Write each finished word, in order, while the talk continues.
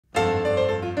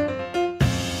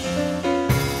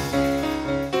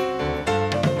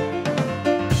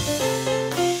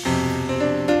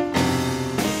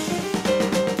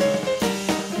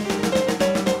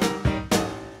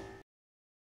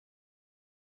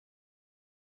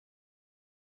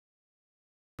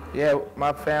Yeah,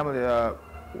 my family,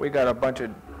 we got a bunch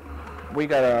of, we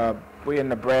in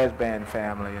the brass band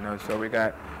family, you know, so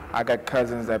I got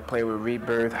cousins that play with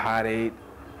Rebirth, Hot 8,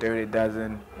 Dirty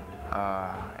Dozen,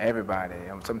 everybody.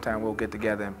 Sometimes we'll get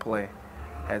together and play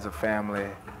as a family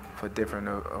for different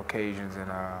occasions,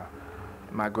 and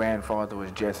my grandfather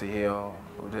was Jesse Hill,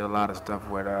 who did a lot of stuff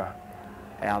with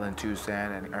Alan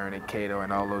Toussaint and Ernie Cato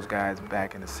and all those guys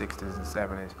back in the 60s and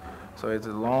 70s. So it's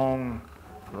a long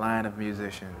line of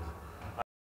musicians.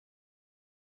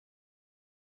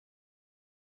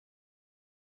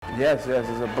 Yes, it's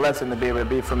a blessing to be able to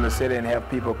be from the city and have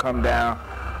people come down,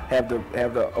 have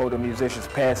the older musicians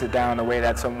pass it down the way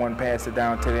that someone passed it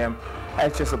down to them.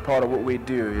 That's just a part of what we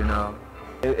do, you know.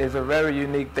 It's a very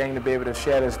unique thing to be able to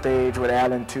share the stage with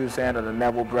Alan Toussaint or the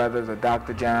Neville Brothers or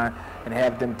Dr. John and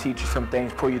have them teach you some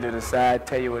things, pull you to the side,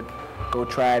 tell you go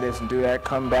try this and do that,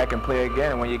 come back and play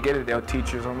again, and when you get it, they'll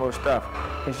teach you some more stuff.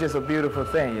 It's just a beautiful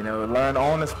thing, you know, learn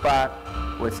on the spot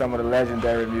with some of the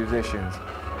legendary musicians.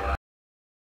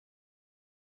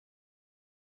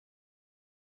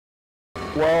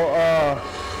 Well,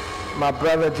 my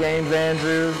brother James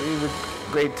Andrews, he's a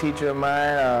great teacher of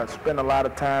mine. Spent a lot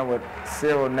of time with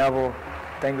Cyril Neville.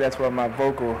 I think that's where my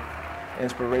vocal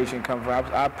inspiration comes from.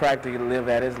 I practically lived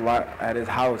at his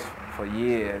house for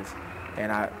years,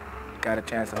 and I got a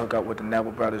chance to hook up with the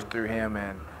Neville Brothers through him,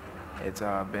 and it's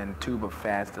been Tuba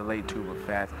Fats, the late Tuba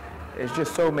Fats. It's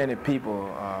just so many people.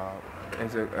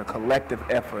 It's a collective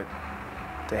effort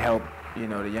to help, you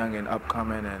know, the young and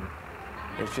upcoming, and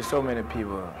it's just so many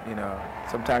people, you know.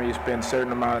 Sometimes you spend a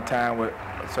certain amount of time with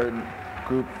a certain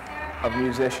group of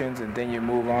musicians, and then you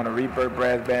move on. The Rebirth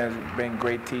Brass Band has been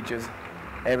great teachers,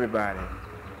 everybody.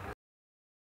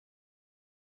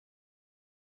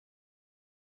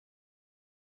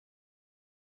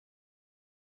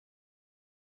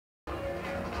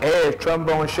 Hey, it's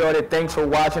Trombone Shorty. Thanks for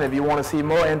watching. If you want to see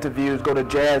more interviews, go to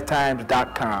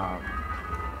JazzTimes.com.